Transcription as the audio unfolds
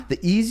The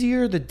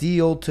easier the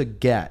deal to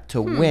get,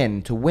 to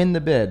win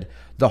the bid,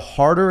 the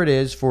harder it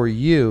is for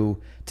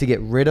you to get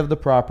rid of the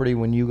property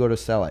when you go to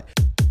sell it.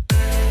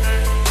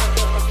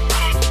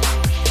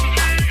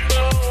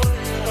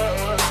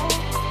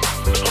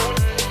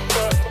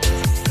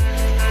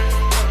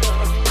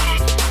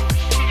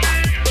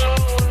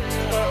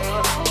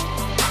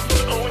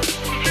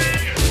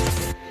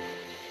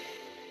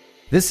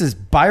 This is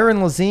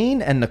Byron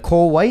Lazine and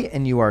Nicole White,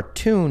 and you are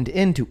tuned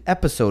into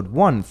episode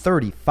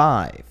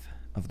 135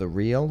 of The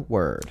Real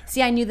Word.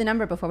 See, I knew the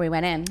number before we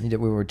went in. We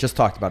were just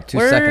talked about 2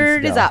 seconds ago.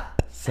 Word is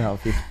up. So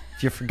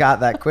if you forgot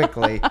that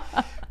quickly,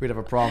 we'd have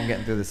a problem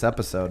getting through this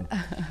episode.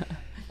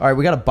 All right,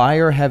 we got a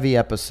buyer-heavy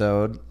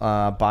episode.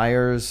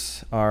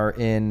 Buyers are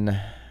in,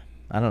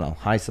 I don't know,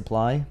 high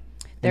supply.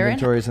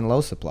 Inventories in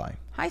low supply.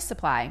 High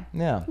supply.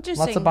 Yeah,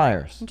 lots of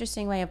buyers.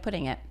 Interesting way of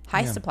putting it.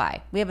 High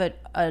supply. We have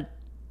a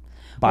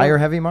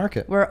buyer-heavy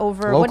market. We're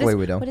over. Locally,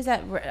 we do. What is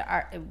that?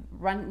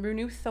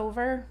 Renewth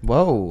over?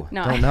 Whoa.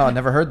 No. Don't know. I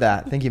never heard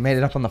that. I think you made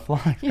it up on the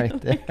fly right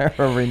there.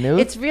 A renewed?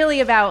 It's really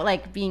about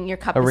like being your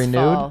cup is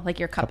full. Like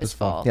your cup is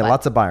full. Yeah,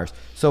 lots of buyers.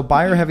 So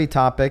buyer-heavy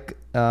topic,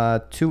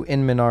 2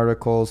 Inman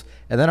articles,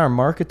 and then our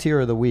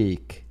marketeer of the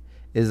week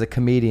is a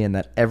comedian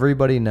that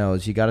everybody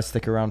knows. You got to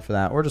stick around for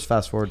that, or just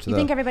fast forward to You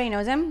think everybody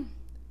knows him?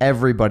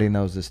 Everybody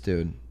knows this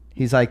dude.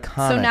 He's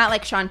iconic. So not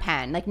like Sean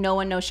Penn. Like no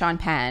one knows Sean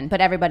Penn,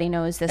 but everybody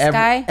knows this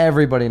guy.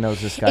 Everybody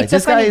knows this guy.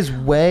 This guy is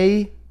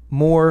way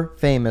more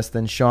famous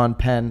than Sean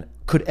Penn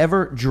could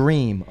ever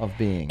dream of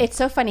being. It's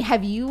so funny.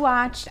 Have you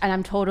watched? And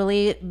I'm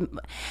totally.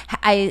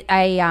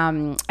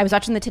 I was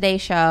watching the Today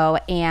Show,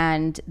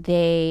 and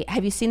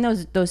have you seen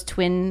those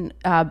twin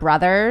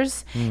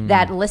brothers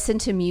that listen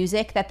to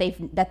music that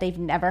they've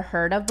never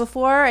heard of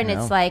before? And No.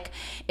 it's like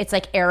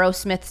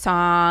Aerosmith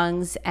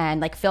songs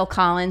and like Phil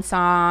Collins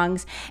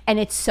songs, and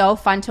it's so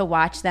fun to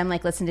watch them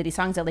like listen to these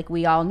songs that like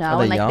we all know, Are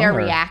they and like young, their or?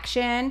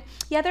 reaction.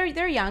 Yeah,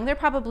 they're young. They're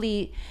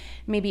probably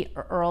maybe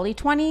early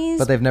 20s.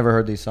 But they've never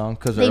heard these songs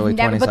because they're early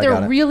 20s. But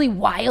they're really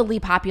wildly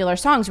popular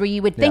songs where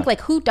you would think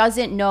like, who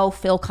doesn't know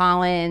Phil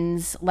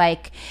Collins?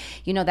 Like,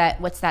 you know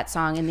that what's that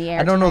song In the Air?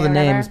 I don't know the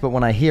Tonight or names, whatever? but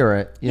when I hear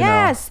it, you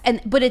know.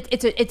 But the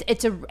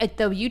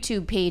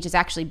YouTube page is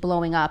actually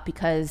blowing up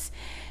because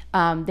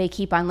they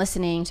keep on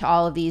listening to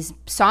all of these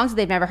songs that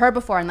they've never heard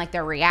before, and like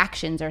their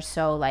reactions are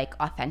so like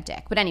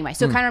authentic. But anyway,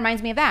 so it kind of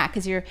reminds me of that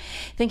because you're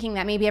thinking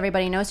that maybe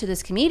everybody knows who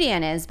this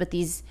comedian is, but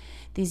these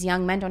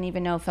young men don't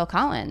even know Phil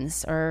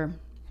Collins. Or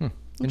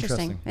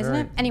interesting, isn't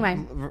it? Anyway,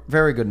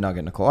 very good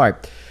nugget, Nicole. All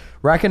right,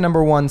 racket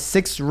number 1: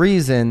 6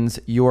 reasons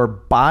your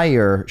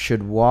buyer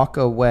should walk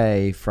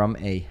away from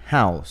a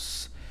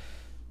house,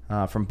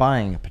 from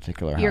buying a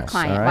particular house. your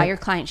client, all right? why your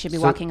client should be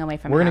walking away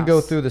from. We're a going to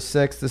house. go through the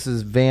 6. This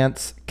is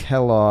Vance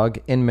Kellogg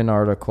Inman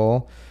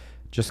article,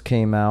 just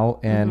came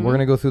out, and we're going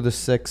to go through the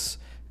 6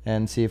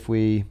 and see if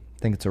we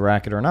think it's a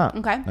racket or not.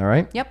 Okay. All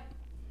right. Yep.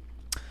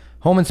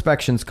 Home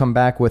inspections come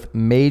back with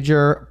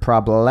major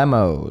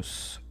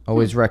problemos.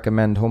 Always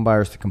recommend home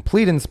buyers to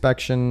complete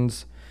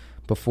inspections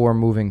before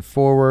moving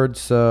forward.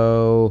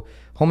 So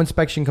home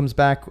inspection comes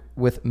back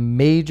with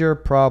major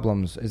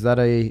problems. Is that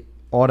a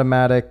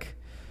automatic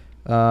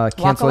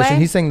cancellation? away?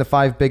 He's saying the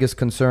 5 biggest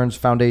concerns: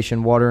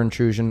 foundation, water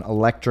intrusion,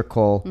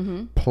 electrical,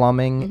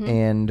 plumbing,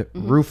 and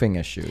roofing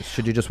issues.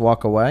 Should you just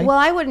walk away? Well,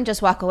 I wouldn't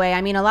just walk away.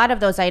 I mean, a lot of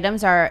those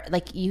items are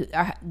like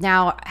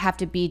now have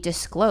to be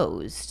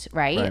disclosed,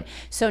 right?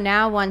 So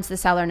now once the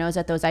seller knows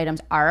that those items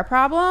are a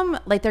problem,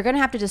 like they're going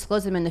to have to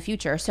disclose them in the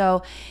future.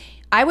 So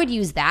I would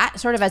use that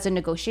sort of as a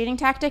negotiating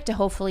tactic to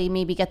hopefully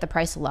maybe get the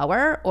price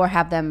lower or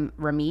have them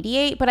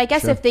remediate. But I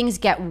guess if things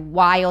get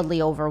wildly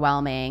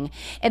overwhelming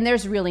and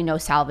there's really no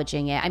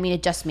salvaging it, I mean,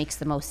 it just makes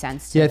the most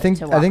sense to I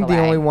think walk the away.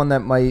 only one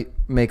that might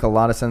make a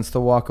lot of sense to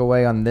walk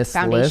away on this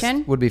list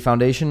would be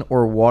foundation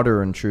or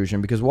water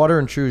intrusion, because water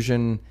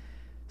intrusion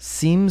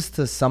seems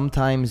to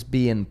sometimes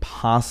be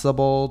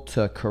impossible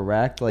to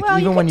correct. Like,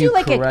 even when you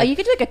correct, you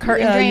could do like a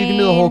curtain drain. Yeah, you can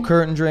do the whole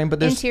curtain drain, but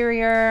there's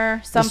interior,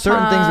 there's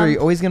certain things where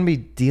you're always going to be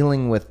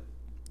dealing with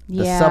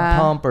the sub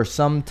pump or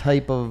some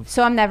type of.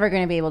 So I'm never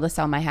going to be able to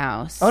sell my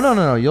house. Oh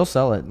no, you'll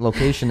sell it.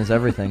 Location is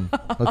everything.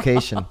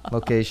 Location.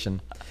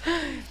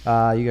 You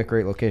got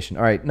great location.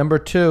 All right, number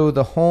 2,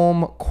 the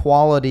home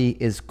quality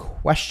is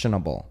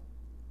questionable.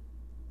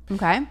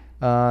 Okay.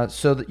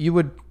 So that you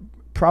would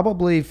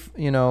probably,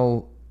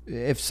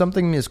 if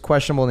something is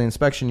questionable in the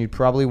inspection, you'd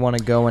probably want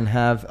to go and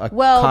have a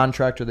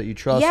contractor that you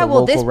trust. Yeah,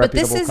 this contractor.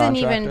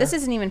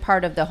 isn't even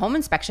part of the home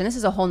inspection. This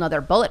is a whole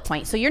nother bullet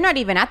point. So you're not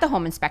even at the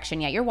home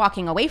inspection yet. You're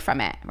walking away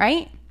from it,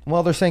 right?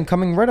 Well, they're saying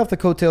coming right off the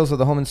coattails of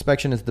the home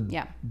inspection is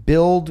the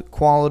build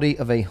quality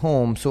of a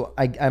home. So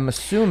I'm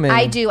assuming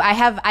I do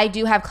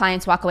have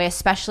clients walk away,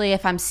 especially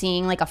if I'm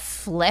seeing like a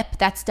flip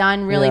that's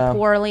done really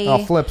poorly. Oh,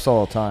 flips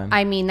all the time.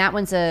 I mean, that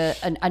one's a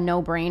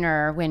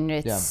no-brainer when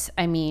it's.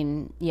 I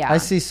mean, I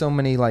see so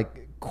many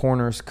like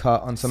corners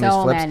cut on some of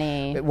these flips.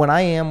 Many. When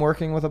I am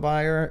working with a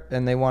buyer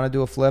and they want to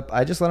do a flip,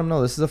 I just let them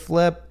know this is a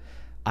flip.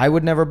 I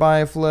would never buy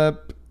a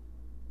flip.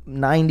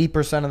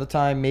 90% of the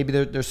time. Maybe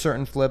there's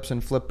certain flips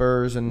and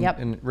flippers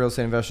and real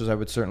estate investors, I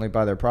would certainly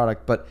buy their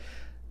product. But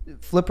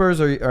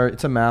flippers are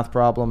it's a math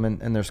problem,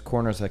 and there's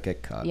corners that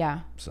get cut. Yeah.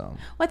 So. Well,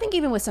 I think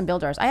even with some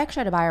builders, I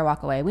actually had a buyer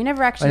walk away. We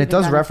never actually. And it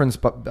does reference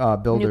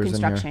builders new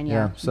construction, in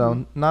here. Yeah.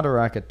 So not a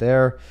racket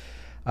there.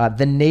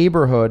 The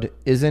neighborhood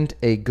isn't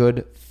a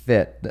good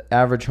fit. The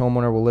average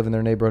homeowner will live in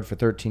their neighborhood for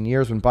 13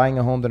 years. When buying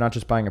a home, they're not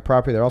just buying a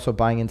property; they're also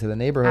buying into the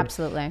neighborhood.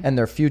 Absolutely. And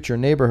their future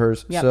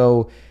neighbors. Yep.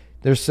 So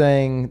they're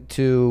saying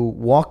to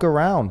walk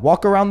around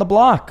the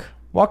block.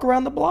 Walk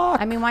around the block.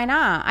 I mean, why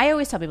not? I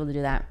always tell people to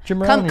do that.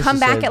 Jim Rohn used Come to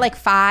back say- at like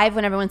 5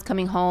 when everyone's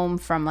coming home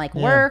from like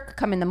work.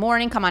 Come in the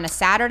morning. Come on a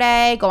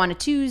Saturday. Go on a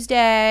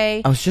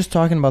Tuesday. I was just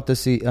talking about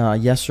this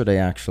yesterday,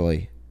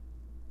 actually.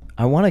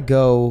 I want to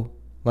go,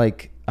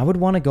 I would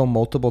want to go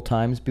multiple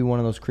times, be one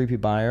of those creepy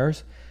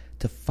buyers,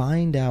 to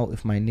find out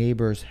if my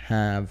neighbors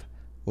have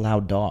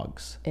loud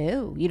dogs.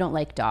 Ew, you don't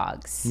like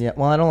dogs. Yeah,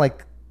 well, I don't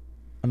like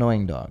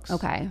annoying dogs.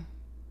 Okay.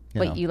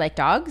 know. You like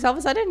dogs all of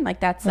a sudden? Like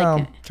that's Well,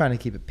 like... I'm trying to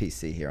keep it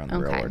PC here on the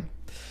real word.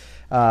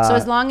 So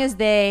as long as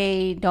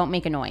they don't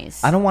make a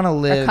noise. I don't want to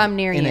live come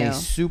near in you. a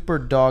super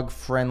dog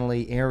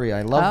friendly area.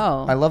 I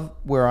love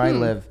where I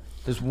live.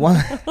 There's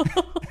one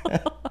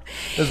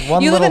there's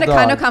one You live in a little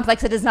condo dog.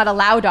 complex that does not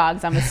allow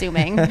dogs, I'm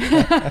assuming.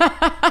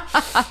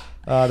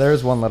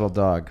 There's one little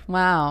dog.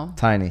 Wow.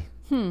 Tiny.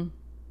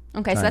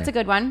 Okay, so that's a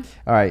good one.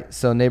 All right,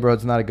 so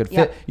neighborhood's not a good fit.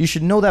 Yep. You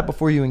should know that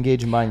before you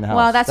engage in buying the house.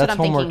 Well, that's what I'm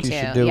homework thinking you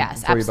too. should do Yes,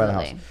 before absolutely. you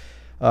buy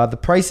the house. The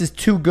price is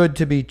too good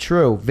to be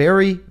true.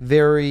 Very,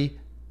 very,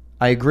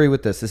 I agree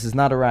with this. This is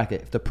not a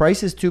racket. If the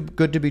price is too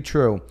good to be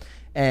true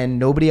and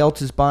nobody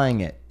else is buying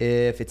it,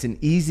 if it's an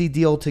easy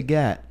deal to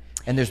get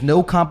and there's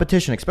no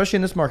competition, especially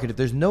in this market, if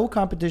there's no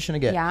competition to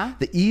get,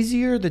 the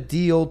easier the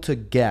deal to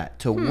get,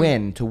 to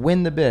win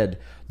the bid,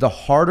 the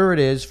harder it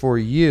is for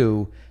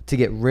you to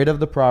get rid of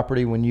the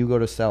property when you go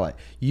to sell it.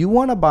 You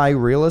want to buy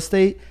real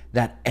estate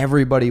that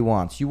everybody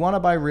wants. You want to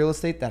buy real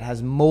estate that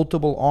has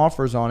multiple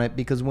offers on it,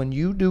 because when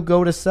you do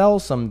go to sell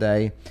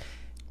someday,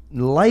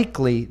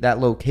 likely that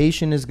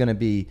location is going to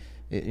be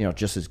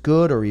just as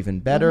good or even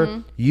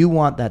better. You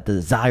want that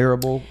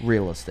desirable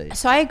real estate.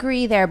 So I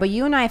agree there, but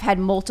you and I have had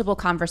multiple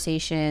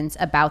conversations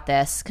about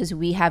this because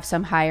we have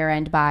some higher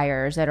end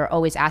buyers that are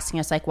always asking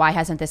us like, why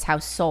hasn't this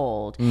house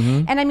sold?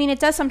 And I mean, it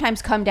does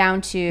sometimes come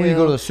down to When you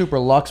go to the super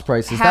luxe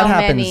prices, how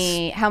that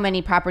happens. how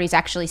many properties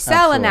actually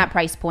sell in that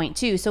price point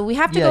too. So we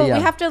have to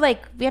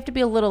we have to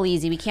be a little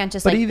easy. We can't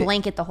just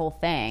blanket the whole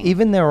thing.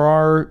 Even there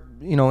are,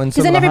 in some of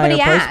the then everybody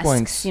higher asks,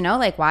 price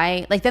points.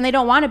 why? Like then they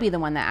don't want to be the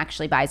one that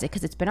actually buys it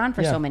because it's been on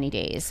for so many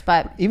days.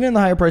 But even in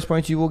the higher price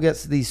points, you will get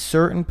these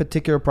certain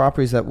particular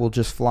properties that will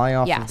just fly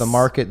off of the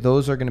market.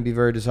 Those are going to be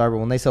very desirable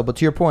when they sell. But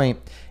to your point,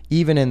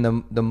 even in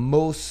the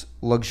most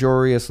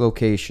luxurious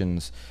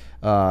locations,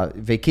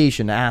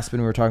 vacation, Aspen,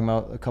 we were talking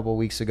about a couple of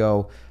weeks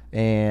ago,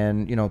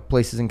 and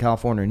places in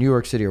California, New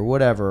York City, or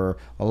whatever,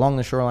 along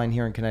the shoreline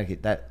here in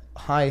Connecticut, that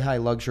high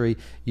luxury,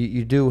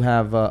 you do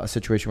have a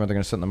situation where they're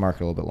going to sit in the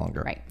market a little bit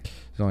longer. Right.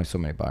 There's only so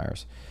many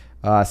buyers.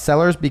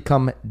 Sellers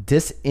become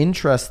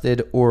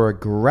disinterested or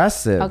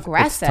aggressive.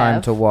 It's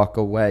time to walk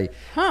away.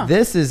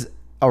 This is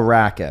a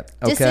racket.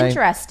 Okay?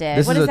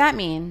 Disinterested. What does that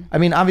mean? I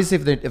mean, obviously,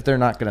 if they're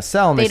not going to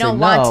sell and they say don't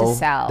no, want to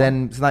sell,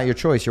 then it's not your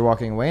choice. You're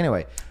walking away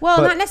anyway.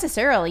 Well, not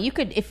necessarily. You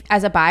could, if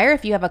as a buyer,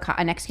 if you have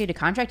an executed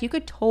contract, you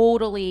could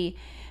totally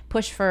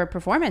push for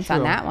performance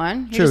on that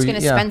one. You're just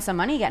going to spend some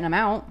money getting them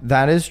out.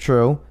 That is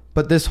true.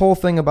 But this whole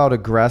thing about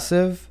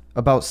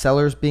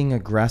sellers being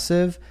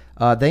aggressive,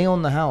 they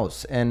own the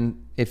house.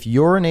 And if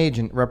you're an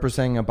agent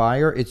representing a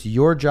buyer, it's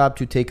your job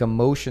to take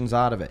emotions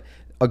out of it.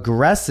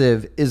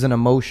 Aggressive is an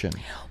emotion.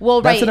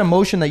 Well, that's an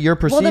emotion that you're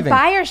perceiving. Well, the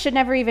buyer should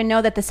never even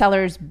know that the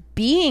seller's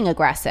being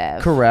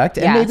aggressive. Correct.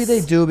 And maybe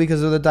they do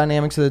because of the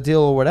dynamics of the deal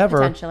or whatever.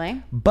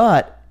 Potentially.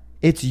 But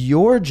it's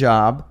your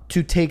job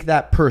to take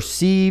that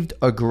perceived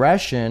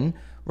aggression,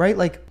 right?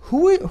 Like,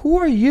 who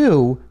are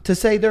you to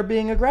say they're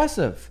being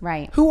aggressive?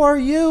 Right. Who are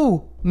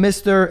you,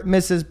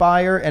 Mrs.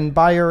 Buyer and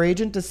buyer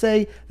agent, to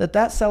say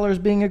that seller's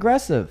being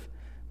aggressive?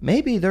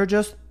 Maybe they're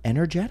just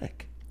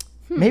energetic.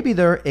 Maybe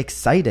they're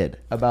excited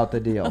about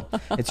the deal.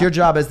 It's your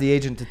job as the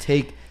agent to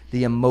take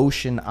the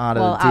emotion out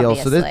of the deal.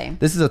 Obviously. So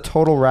this is a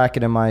total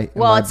racket in my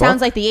it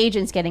sounds like the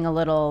agent's getting a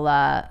little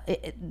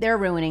they're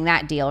ruining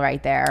that deal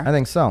right there. I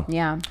think so.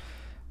 Yeah.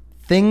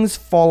 Things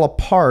fall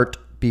apart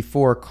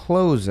before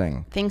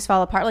closing. Things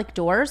fall apart, like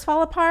doors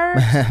fall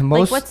apart?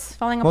 What's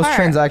falling apart? Most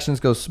transactions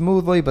go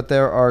smoothly, but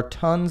there are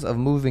tons of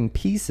moving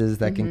pieces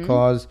that can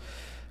cause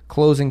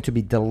closing to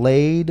be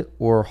delayed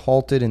or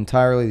halted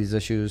entirely. These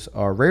issues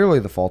are rarely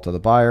the fault of the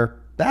buyer.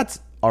 That's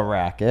a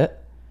racket.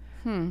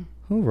 Who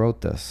wrote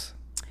this?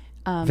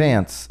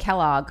 Vance.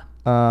 Kellogg.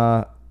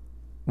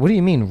 What do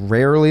you mean,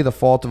 rarely the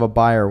fault of a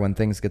buyer when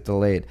things get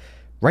delayed?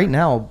 Right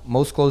now,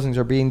 most closings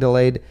are being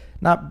delayed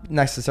not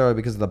necessarily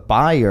because of the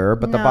buyer,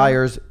 but the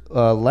buyer's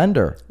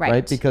lender,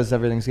 right? Because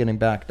everything's getting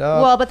backed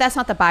up. Well, but that's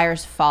not the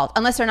buyer's fault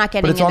unless they're not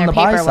getting but it's in on their the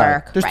buy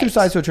paperwork. Side. There's two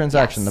sides to a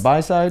transaction. The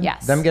buy side,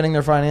 them getting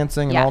their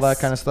financing and all that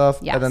kind of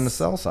stuff, and then the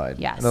sell side,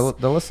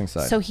 the listing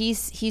side. So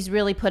he's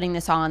really putting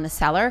this all on the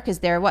seller because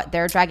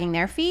they're dragging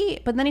their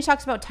feet. But then he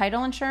talks about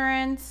title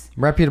insurance.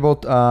 Reputable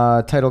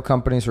title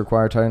companies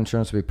require title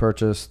insurance to be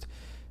purchased.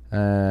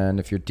 And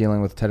if you're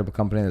dealing with a title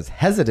company that's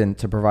hesitant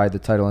to provide the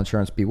title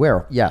insurance,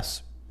 beware.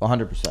 Yes,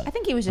 100%. I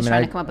think he was just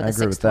trying to come up with a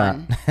sixth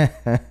one.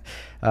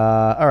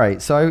 All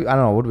right. So I don't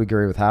know. Would we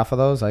agree with half of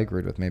those? I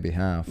agreed with maybe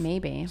half.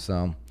 Maybe.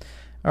 So,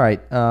 all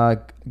right.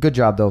 Good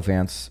job, though,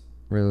 Vance.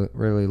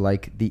 Really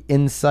like the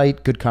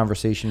insight. Good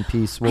conversation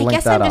piece. We'll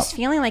link that up. I'm just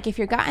feeling like if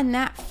you're gotten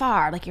that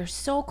far, like you're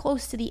so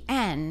close to the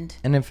end.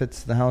 And if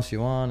it's the house you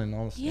want and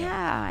all this stuff.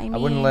 I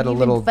wouldn't let a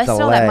little invested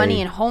delay all that money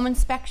in home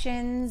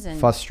inspections and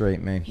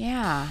frustrate me.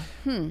 Yeah.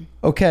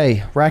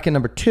 Okay. Racket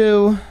number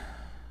 2.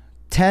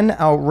 10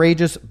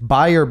 outrageous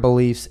buyer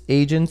beliefs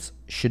agents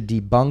should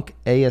debunk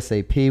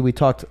ASAP. We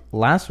talked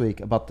last week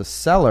about the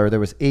seller. There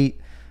was 8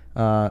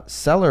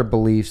 seller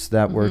beliefs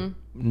that were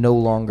no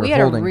longer holding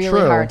true. We had a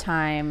really hard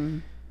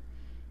time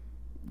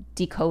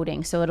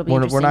decoding, so it'll be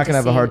interesting. We're not going to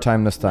have a hard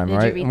time this time, Did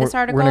right? you read this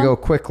article? We're going to go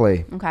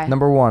quickly. Okay.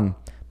 Number 1,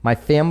 my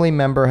family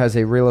member has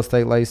a real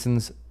estate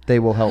license. They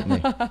will help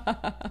me.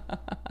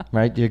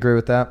 Right? Do you agree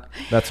with that?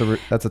 That's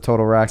a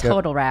total racket.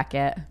 Total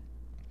racket.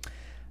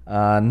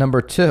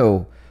 Number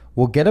 2,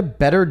 we'll get a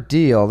better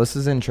deal. This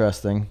is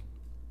interesting.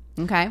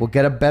 Okay. We'll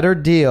get a better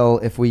deal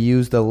if we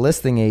use the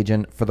listing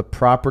agent for the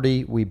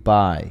property we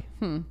buy.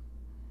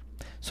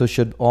 So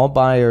should all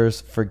buyers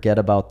forget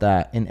about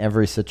that in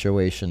every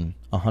situation?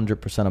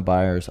 100% of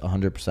buyers,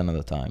 100% of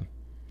the time.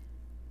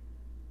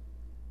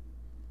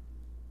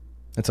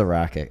 It's a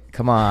racket.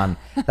 Come on.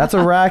 That's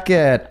a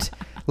racket.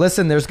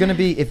 Listen, there's going to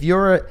be, if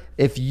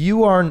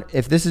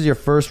this is your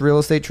first real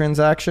estate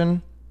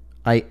transaction,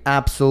 I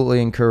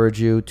absolutely encourage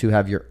you to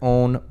have your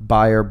own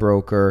buyer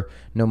broker,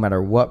 no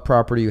matter what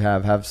property you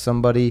have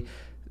somebody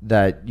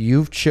that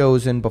you've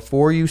chosen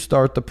before you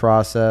start the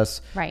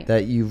process,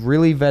 that you've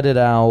really vetted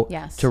out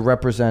to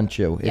represent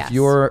you. If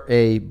you're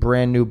a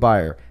brand new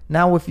buyer.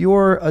 Now, if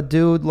you're a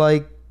dude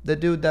like the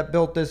dude that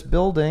built this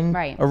building,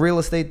 a real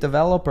estate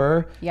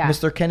developer,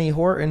 Mr. Kenny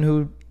Horton,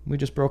 who we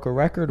just broke a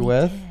record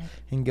with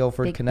in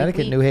Guilford,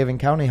 Connecticut, New Haven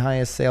County,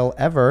 highest sale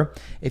ever.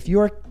 If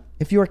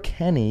you're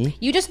Kenny,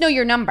 you just know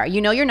your number.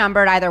 You know your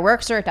number. It either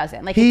works or it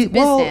doesn't. Like it's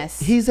business.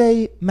 He's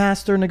a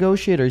master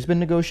negotiator. He's been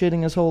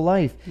negotiating his whole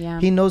life. Yeah.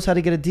 He knows how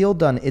to get a deal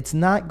done.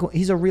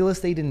 He's a real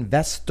estate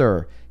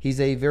investor. He's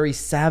a very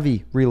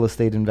savvy real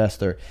estate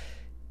investor.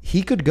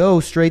 He could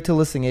go straight to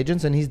listing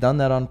agents, and he's done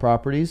that on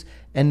properties,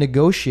 and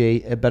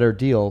negotiate a better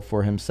deal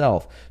for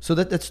himself. So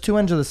that's two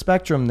ends of the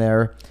spectrum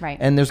there. Right.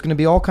 And there's going to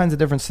be all kinds of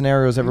different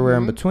scenarios everywhere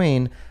in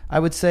between. I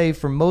would say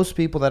for most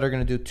people that are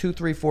going to do 2,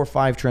 3, 4,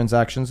 5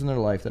 transactions in their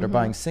life that are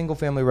buying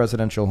single-family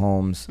residential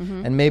homes,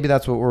 and maybe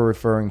that's what we're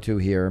referring to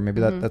here.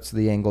 Maybe that's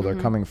the angle they're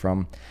coming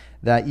from.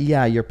 That,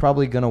 you're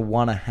probably going to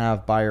want to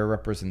have buyer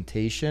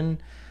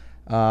representation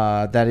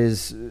that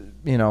is,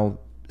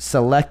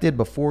 selected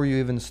before you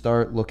even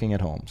start looking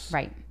at homes.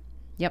 Right.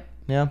 Yep.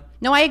 Yeah.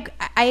 No, I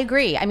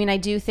agree. I mean, I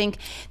do think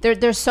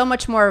there's so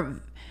much more.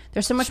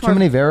 There's so much more. Too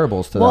many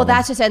variables to that. Well,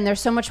 that's just it. And there's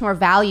so much more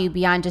value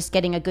beyond just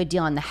getting a good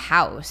deal on the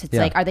house. It's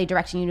like, are they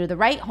directing you to the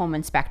right home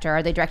inspector?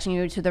 Are they directing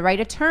you to the right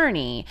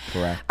attorney?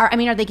 Correct.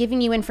 Are they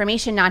giving you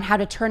information on how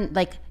to turn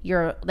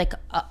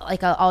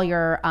all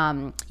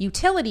your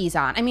utilities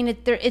on? I mean,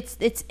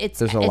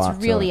 it's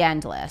really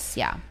endless.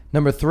 Yeah.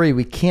 Number 3,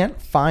 we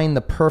can't find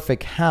the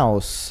perfect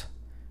house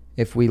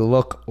if we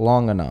look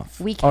long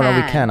enough. We can. Oh, no,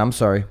 we can. I'm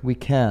sorry. We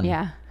can.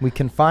 Yeah. We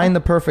can find the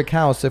perfect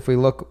house if we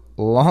look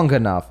long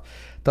enough.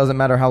 Doesn't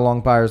matter how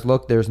long buyers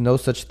look. There's no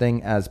such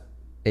thing as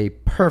a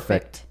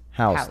perfect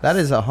house. That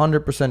is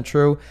 100%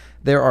 true.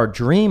 There are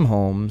dream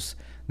homes.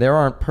 There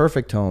aren't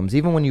perfect homes.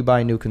 Even when you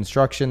buy new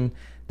construction,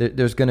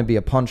 there's going to be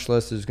a punch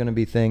list. There's going to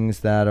be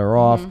things that are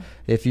off.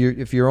 If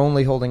you're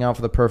only holding out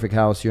for the perfect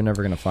house, you're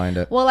never going to find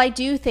it. Well, I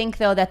do think,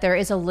 though, that there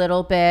is a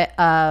little bit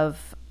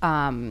of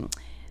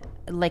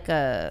like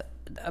a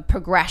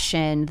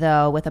progression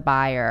though with a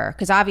buyer,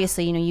 because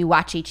obviously you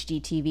watch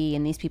HGTV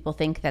and these people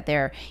think that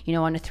they're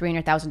on a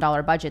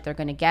 $300,000 budget they're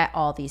going to get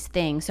all these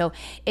things. So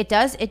it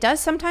does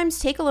sometimes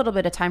take a little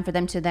bit of time for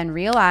them to then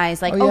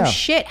realize oh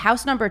shit,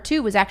 house number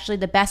 2 was actually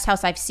the best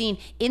house I've seen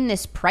in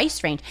this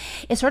price range.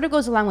 It sort of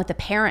goes along with the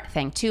parent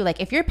thing too. Like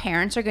if your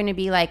parents are going to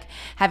be like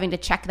having to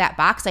check that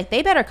box, like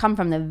they better come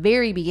from the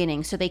very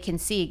beginning so they can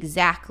see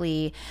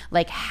exactly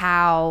like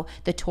how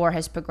the tour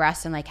has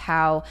progressed and like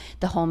how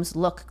the homes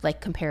look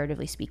like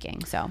comparatively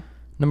speaking. So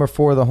number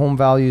 4, the home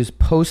values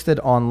posted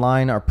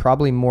online are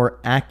probably more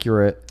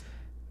accurate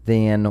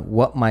than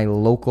what my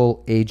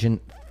local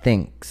agent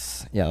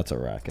thinks. Yeah, that's a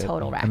racket.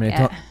 Total racket. I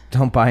mean,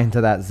 don't buy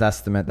into that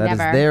Zestimate. That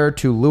Never. is there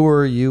to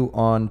lure you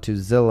on to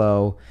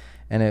Zillow,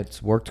 and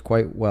it's worked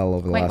quite well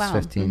over the last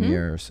 15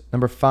 years.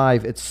 Number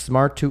 5, it's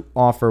smart to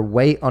offer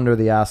way under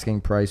the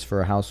asking price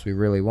for a house we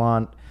really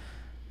want.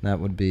 That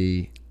would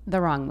be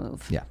the wrong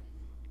move. Yeah.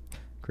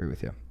 Agree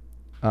with you.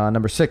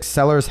 Number 6,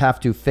 sellers have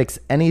to fix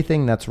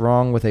anything that's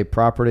wrong with a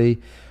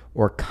property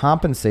or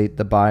compensate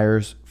the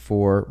buyers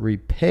for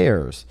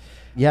repairs.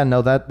 Yeah,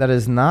 no, that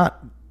is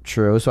not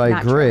true. So I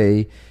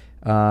agree.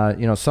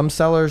 Some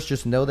sellers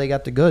just know they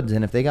got the goods,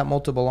 and if they got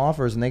multiple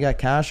offers and they got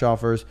cash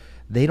offers,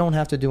 they don't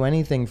have to do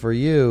anything for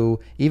you,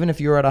 even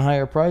if you're at a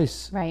higher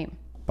price. Right.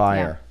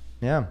 Buyer.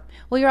 Yeah.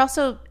 Well, you're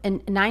also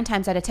 9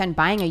 times out of 10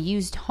 buying a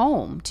used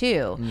home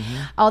too.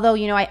 Although,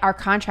 our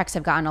contracts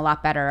have gotten a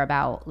lot better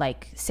about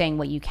like saying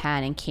what you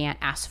can and can't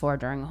ask for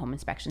during a home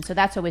inspection. So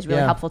that's always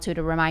really helpful too,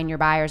 to remind your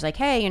buyers like,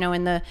 hey,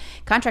 in the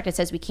contract it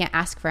says we can't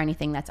ask for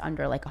anything that's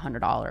under like $100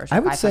 or $500. I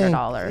would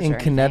say in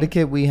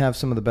Connecticut we have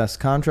some of the best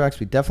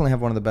contracts. We definitely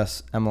have one of the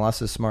best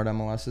MLSs, smart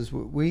MLSs.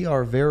 We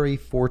are very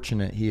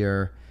fortunate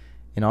here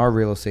in our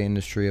real estate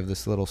industry of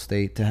this little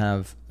state to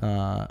have,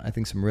 I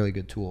think, some really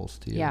good tools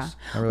to use. Yeah.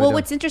 Really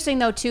what's interesting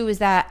though too is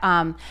that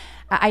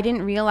I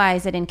didn't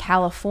realize that in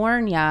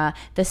California,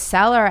 the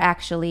seller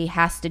actually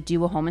has to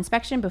do a home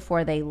inspection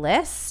before they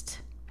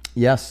list.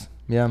 Yes.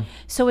 Yeah.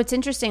 So it's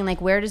interesting,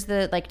 like where does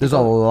the there's a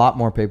lot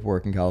more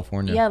paperwork in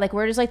California. Yeah, like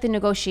where does like the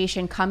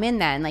negotiation come in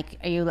then? Like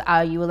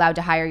are you allowed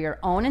to hire your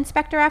own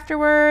inspector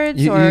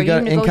afterwards, or are you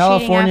negotiating in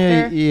California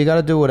after? You got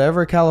to do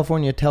whatever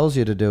California tells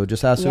you to do.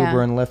 Just ask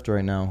Uber and Lyft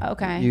right now.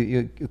 Okay.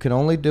 You can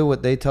only do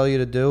what they tell you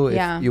to do.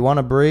 If you want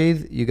to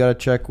breathe, you got to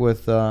check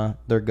with their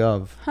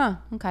gov. Huh.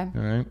 Okay.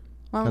 All right.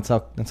 Well,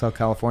 that's how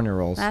California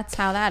rolls. That's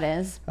how that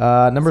is.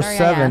 Number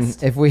 7,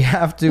 if we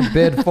have to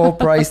bid full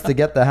price to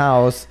get the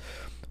house,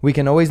 we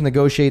can always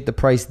negotiate the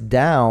price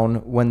down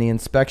when the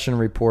inspection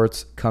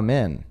reports come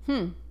in.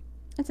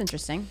 That's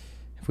interesting.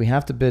 If we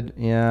have to bid,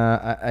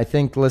 I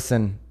think,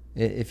 listen,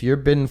 if you're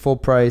bidding full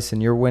price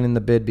and you're winning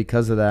the bid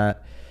because of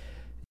that,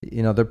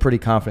 they're pretty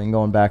confident in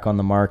going back on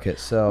the market.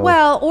 So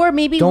or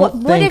maybe what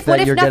if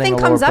nothing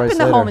comes up in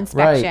the home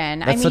inspection?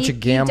 Right. That's such a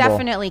gamble. You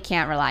definitely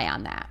can't rely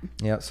on that.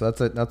 Yeah, so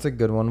that's a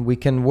good one. We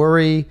can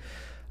worry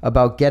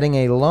about getting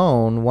a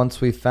loan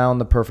once we've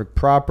found the perfect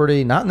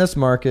property. Not in this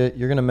market.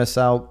 You're going to miss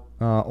out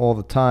all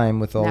the time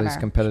with all these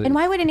competitive. And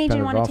why would an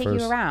agent want to offers. take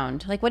you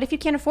around? Like, what if you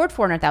can't afford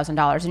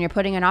 $400,000 and you're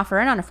putting an offer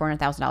in on a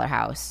 $400,000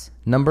 house?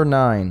 Number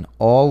 9,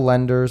 all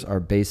lenders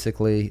are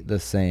basically the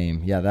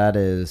same. Yeah, that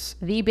is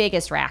the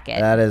biggest racket.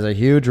 That is a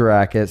huge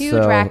racket. Huge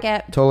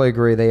racket. Totally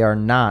agree. They are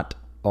not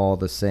all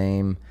the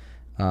same.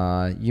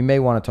 You may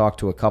want to talk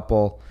to a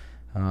couple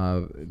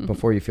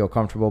before you feel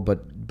comfortable,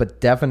 but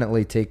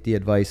definitely take the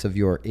advice of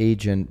your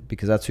agent,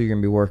 because that's who you're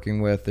going to be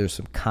working with. There's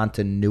some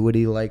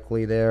continuity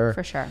likely there.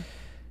 For sure.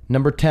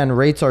 Number 10,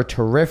 rates are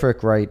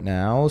terrific right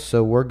now,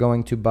 so we're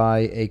going to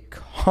buy a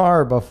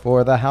car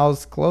before the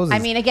house closes. I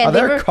mean, again, are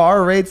there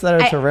car rates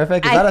that are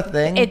terrific? Is that a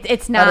thing?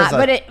 It's not,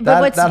 but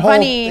what's that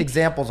funny? Whole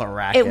example's a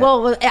racket.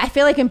 I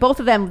feel like in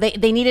both of them,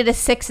 they needed a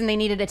 6 and they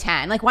needed a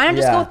 10. Like, why not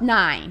just go with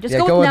 9? Just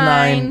go with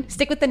 9.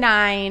 Stick with the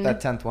 9. That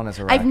 10th one is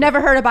a racket. I've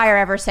never heard a buyer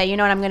ever say, you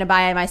know what, I'm going to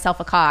buy myself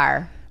a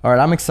car. All right,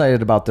 I'm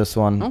excited about this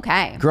one.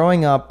 Okay.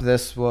 Growing up,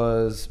 this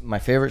was my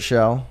favorite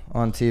show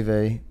on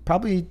TV.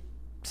 Probably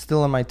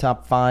still in my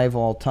top 5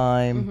 all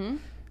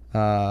time.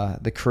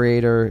 The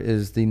creator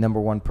is the number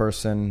 1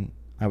 person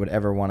I would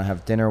ever want to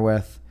have dinner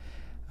with.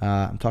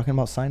 I'm talking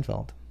about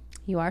Seinfeld.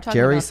 You are talking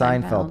Jerry about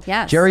Seinfeld.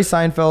 Yes. Jerry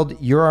Seinfeld,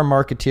 you're our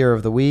marketeer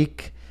of the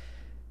week.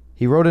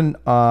 He wrote an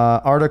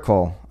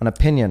article, an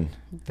opinion.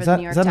 Is that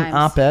an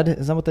op-ed?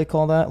 Is that what they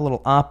call that? A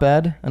little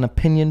op-ed, an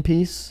opinion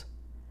piece?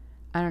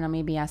 I don't know.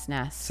 Maybe yes,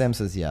 Ness. Sam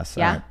says yes.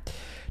 Yeah. All right.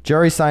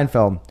 Jerry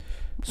Seinfeld.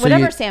 So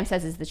whatever Sam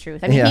says is the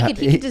truth. I mean,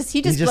 he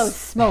just blows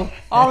smoke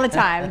all the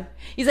time.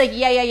 He's like,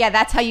 yeah.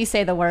 That's how you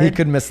say the word. He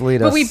could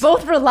mislead us. But we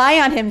both rely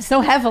on him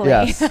so heavily.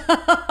 Yes.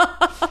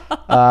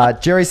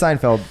 Jerry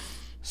Seinfeld.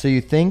 So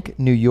you think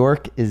New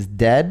York is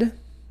dead?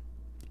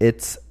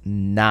 It's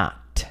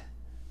not.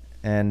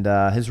 And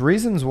his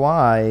reasons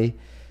why,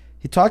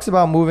 he talks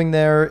about moving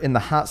there in the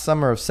hot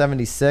summer of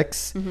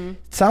 76. It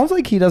sounds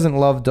like he doesn't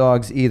love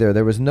dogs either.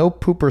 There was no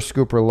pooper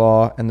scooper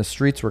law, and the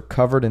streets were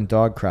covered in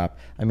dog crap.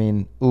 I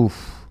mean,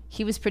 oof.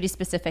 He was pretty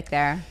specific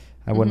there.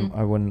 I wouldn't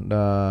want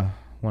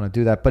to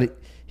do that. But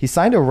he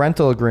signed a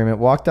rental agreement,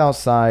 walked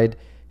outside.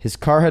 His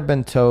car had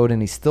been towed,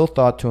 and he still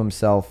thought to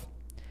himself,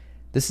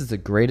 this is the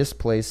greatest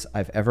place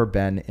I've ever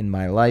been in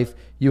my life.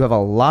 You have a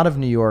lot of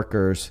New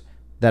Yorkers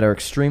that are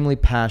extremely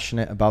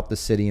passionate about the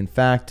city. In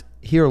fact,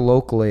 here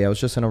locally, I was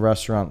just in a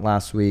restaurant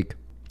last week,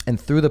 and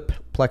through the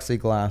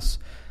plexiglass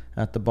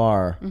at the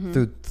bar,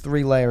 through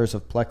 3 layers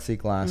of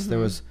plexiglass, there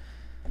was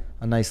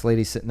a nice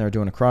lady sitting there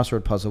doing a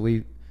crossword puzzle.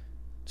 We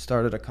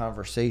started a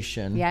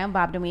conversation. Yeah, and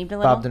bobbed and weaved a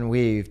little. Bobbed and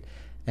weaved.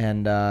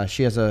 And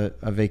she has a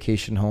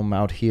vacation home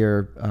out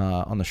here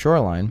on the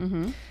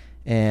shoreline.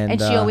 And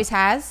she always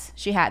has?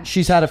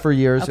 She's had it for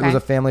years. Okay. It was a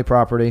family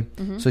property.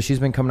 So she's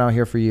been coming out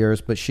here for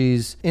years. But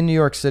she's in New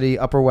York City,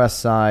 Upper West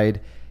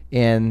Side.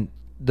 And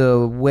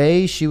the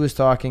way she was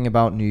talking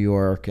about New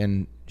York,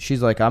 and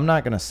she's like, I'm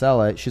not going to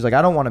sell it. She's like,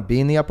 I don't want to be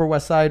in the Upper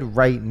West Side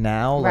right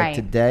now, like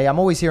today. I'm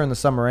always here in the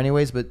summer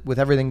anyways, but with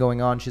everything going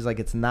on, she's like,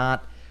 it's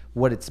not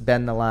what it's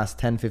been the last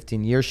 10,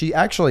 15 years. She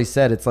actually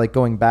said it's like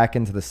going back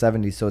into the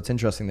 70s. So it's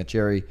interesting that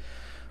Jerry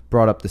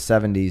brought up the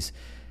 70s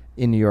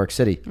in New York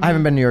City. I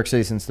haven't been to New York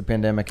City since the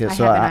pandemic hit,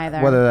 so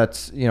whether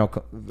that's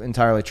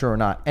entirely true or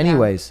not.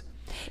 Anyways,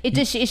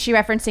 is she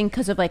referencing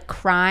because of like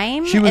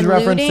crime? She was and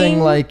referencing looting?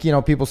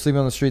 like people sleeping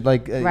on the street,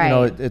 like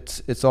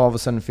it's all of a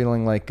sudden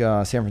feeling like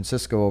San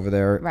Francisco over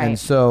there. Right. And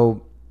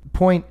so,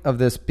 point of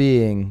this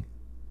being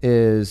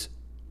is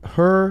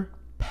her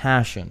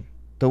passion,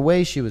 the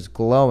way she was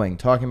glowing,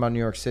 talking about New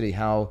York City,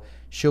 how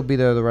she'll be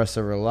there the rest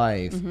of her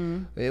life.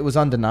 It was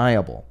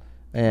undeniable.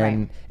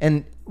 And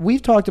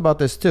we've talked about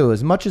this too.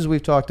 As much as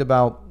we've talked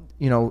about,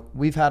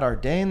 we've had our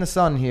day in the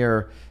sun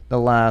here the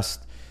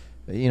last,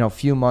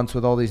 few months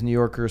with all these New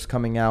Yorkers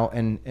coming out,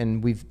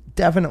 and we've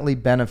definitely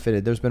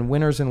benefited. There's been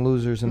winners and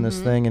losers in this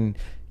thing,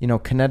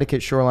 and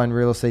Connecticut shoreline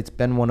real estate's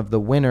been one of the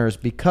winners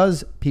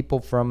because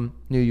people from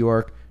New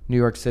York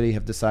City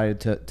have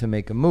decided to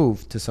make a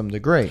move to some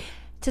degree.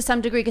 To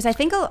some degree, because I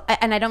think,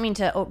 and I don't mean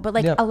to, but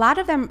like a lot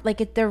of them,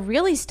 like they're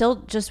really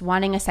still just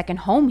wanting a second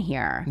home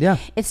here. Yeah.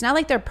 It's not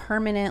like they're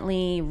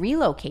permanently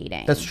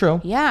relocating. That's true.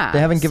 Yeah. They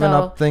haven't given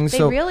up things.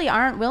 They really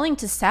aren't willing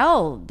to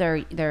sell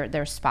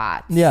their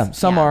spots. Yeah.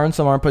 Some are and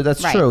some aren't, but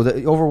that's true.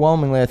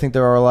 Overwhelmingly, I think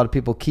there are a lot of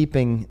people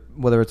keeping,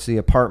 whether it's the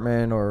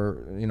apartment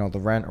or, the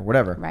rent or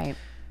whatever. Right.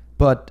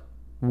 But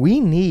we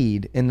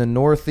need in the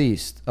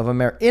Northeast of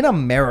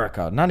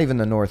America, not even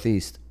the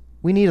Northeast,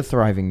 we need a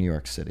thriving New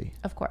York City.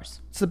 Of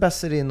course. It's the best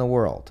city in the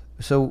world.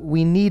 So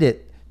we need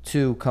it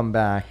to come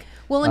back.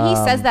 Well, when he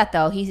says that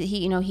though,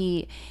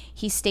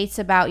 he states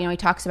about, he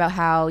talks about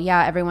how,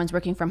 everyone's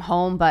working from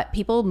home, but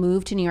people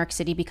move to New York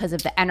City because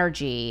of the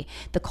energy,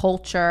 the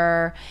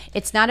culture.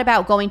 It's not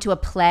about going to a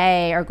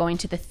play or going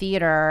to the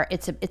theater.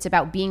 It's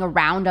about being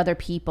around other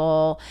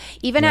people,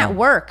 even at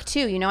work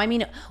too.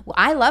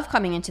 I love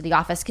coming into the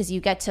office because you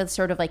get to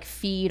sort of like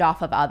feed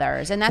off of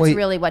others. And that's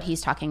really what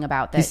he's talking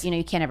about, that,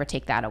 you can't ever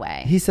take that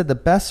away. He said the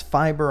best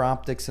fiber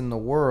optics in the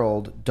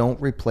world don't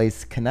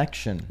replace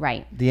connection.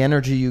 Right. The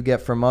energy you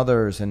get from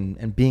others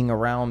and being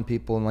around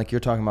people, and like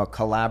you're talking about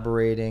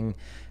collaborating,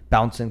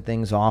 bouncing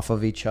things off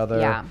of each other.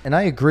 Yeah. And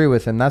I agree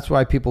with him. That's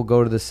why people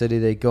go to the city.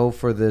 They go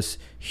for this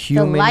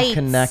human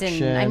connection.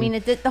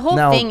 The whole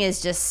thing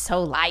is just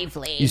so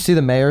lively. You see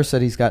the mayor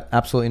said he's got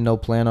absolutely no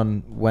plan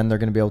on when they're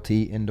going to be able to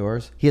eat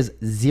indoors. He has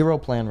zero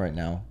plan right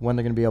now when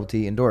they're going to be able to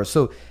eat indoors.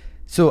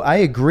 So I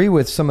agree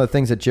with some of the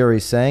things that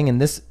Jerry's saying, and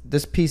this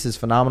piece is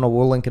phenomenal.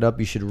 We'll link it up.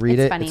 You should read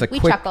it. Funny. We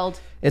chuckled.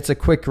 It's a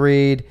quick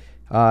read.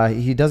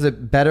 He does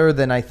it better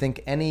than I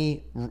think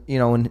any,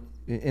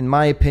 in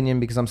my opinion,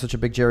 because I'm such a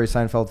big Jerry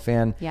Seinfeld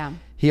fan. Yeah.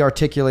 He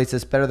articulates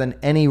this better than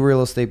any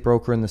real estate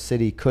broker in the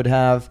city could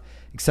have,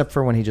 except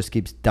for when he just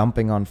keeps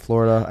dumping on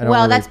Florida.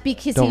 That's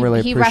because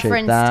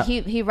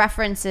he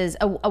references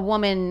a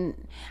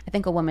woman. I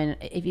think a woman.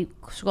 If you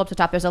scroll up to the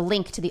top, there's a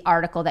link to the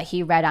article that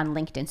he read on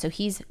LinkedIn. So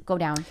go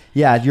down.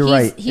 Yeah, you're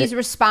right. He's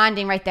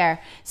responding right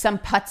there. Some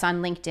putts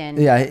on LinkedIn.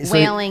 Yeah,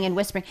 wailing and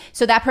whispering.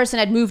 So that person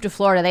had moved to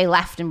Florida. They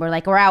left and were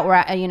like, we're out.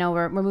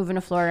 We're moving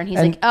to Florida. And he's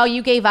like, oh,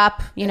 you gave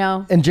up.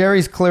 And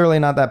Jerry's clearly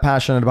not that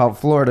passionate about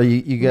Florida.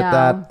 You get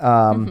that.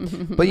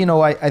 But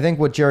I think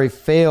what Jerry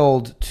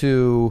failed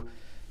to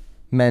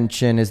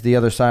mention is the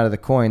other side of the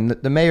coin.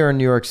 The mayor in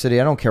New York City,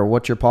 I don't care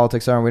what your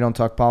politics are, and we don't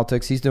talk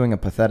politics, he's doing a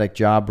pathetic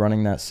job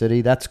running that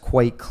city. That's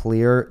quite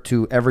clear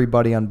to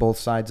everybody on both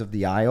sides of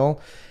the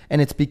aisle.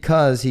 And it's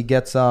because he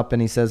gets up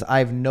and he says, I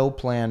have no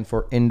plan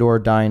for indoor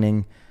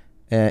dining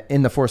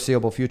in the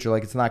foreseeable future.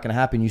 Like, it's not going to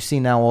happen. You see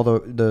now all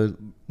the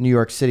New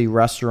York City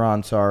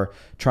restaurants are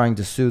trying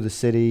to sue the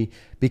city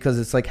because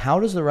it's like, how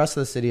does the rest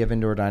of the city have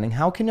indoor dining?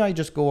 How can I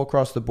just go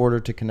across the border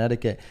to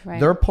Connecticut? Right.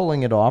 They're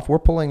pulling it off. We're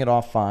pulling it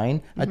off fine.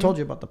 Mm-hmm. I told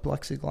you about the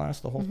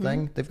plexiglass, the whole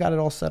thing. They've got it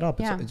all set up.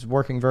 It's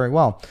working very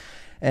well.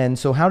 And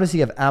so how does he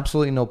have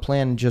absolutely no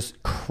plan,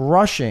 just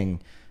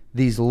crushing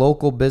these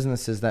local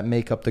businesses that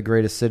make up the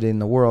greatest city in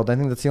the world? I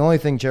think that's the only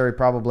thing Jerry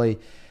probably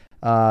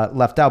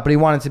left out, but he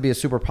wanted to be a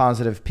super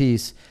positive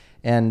piece.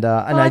 And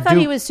I thought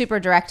he was super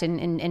direct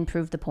and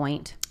proved the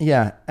point.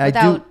 Yeah.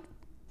 Without,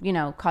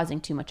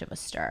 causing too much of a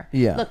stir.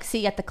 Yeah. Look,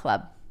 see you at the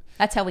club.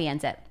 That's how he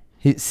ends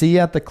it. See you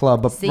at the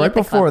club. But right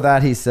before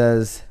that, he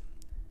says,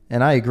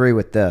 and I agree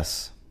with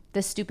this.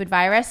 This stupid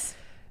virus?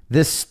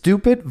 This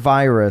stupid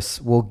virus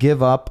will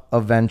give up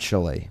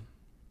eventually.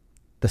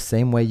 The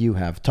same way you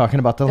have. Talking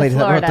about the lady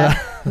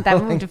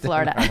that moved to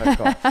Florida.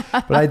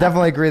 But I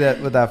definitely agree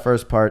with that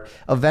first part.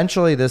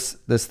 Eventually, this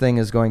thing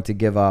is going to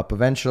give up.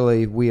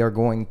 Eventually, we are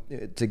going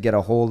to get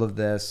a hold of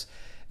this.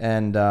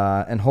 And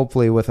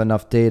hopefully with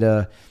enough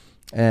data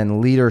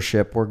and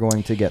leadership, we're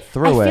going to get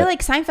through it. I feel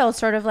like Seinfeld is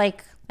sort of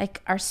like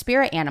our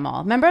spirit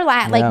animal. Remember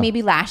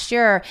maybe last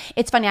year,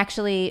 it's funny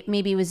actually,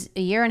 maybe it was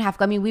a year and a half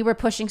ago. I mean, we were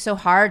pushing so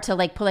hard to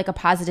put a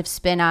positive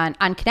spin on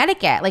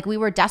Connecticut. Like we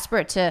were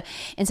desperate to,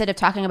 instead of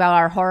talking about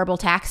our horrible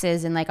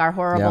taxes and our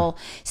horrible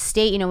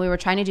state, we were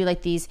trying to do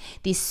these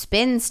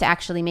spins to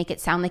actually make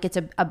it sound like it's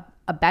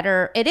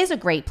it is a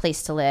great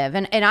place to live.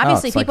 And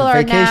obviously it's like people a are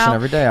vacation now,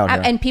 every day out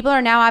here. and people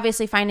are now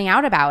obviously finding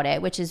out about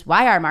it, which is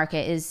why our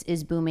market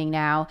is booming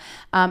now.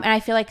 And I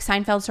feel like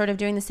Seinfeld's sort of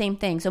doing the same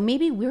thing. So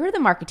maybe we're the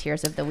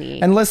marketeers of the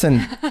week. And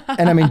listen,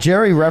 and I mean,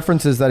 Jerry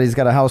references that he's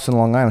got a house in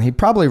Long Island. He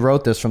probably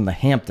wrote this from the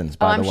Hamptons,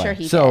 by the way. I'm sure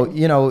he so,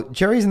 did.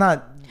 Jerry's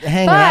not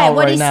hanging out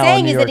right now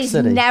in New York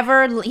City.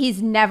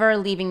 He's never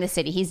leaving the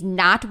city. He's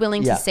not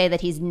willing to say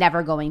that he's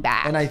never going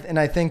back. And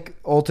I think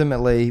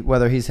ultimately,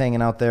 whether he's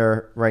hanging out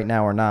there right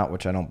now or not,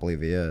 which I don't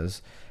believe he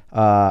is,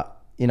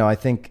 I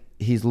think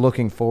he's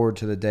looking forward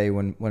to the day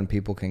when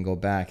people can go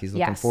back. He's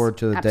looking forward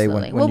to the day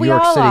when New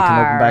York City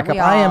can open back up.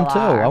 I am too.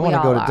 I want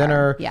to go to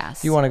dinner.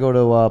 Yes. You want to go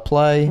to a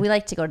play? We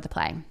like to go to the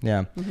play.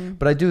 Yeah.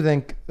 But I do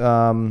think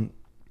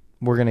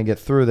we're going to get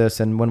through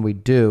this. And when we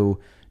do,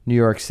 New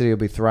York City will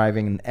be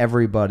thriving, and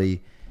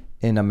everybody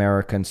in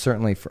America, and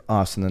certainly for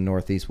us in the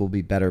Northeast, will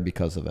be better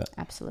because of it.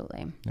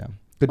 Absolutely. Yeah.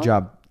 Good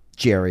job,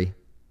 Jerry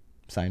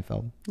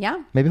Seinfeld.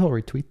 Yeah. Maybe he'll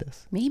retweet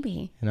this.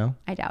 Maybe.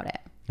 I doubt it.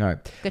 All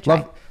right. Good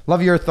try.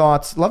 Love your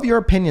thoughts. Love your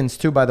opinions,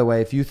 too, by the way.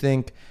 If you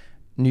think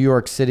New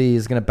York City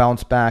is going to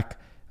bounce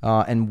back,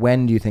 and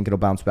when do you think it'll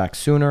bounce back?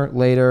 Sooner,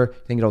 later?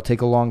 Think it'll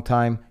take a long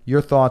time?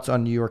 Your thoughts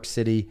on New York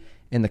City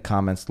in the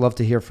comments. Love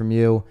to hear from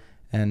you,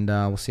 and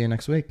we'll see you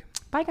next week.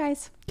 Bye,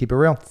 guys. Keep it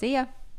real. See ya.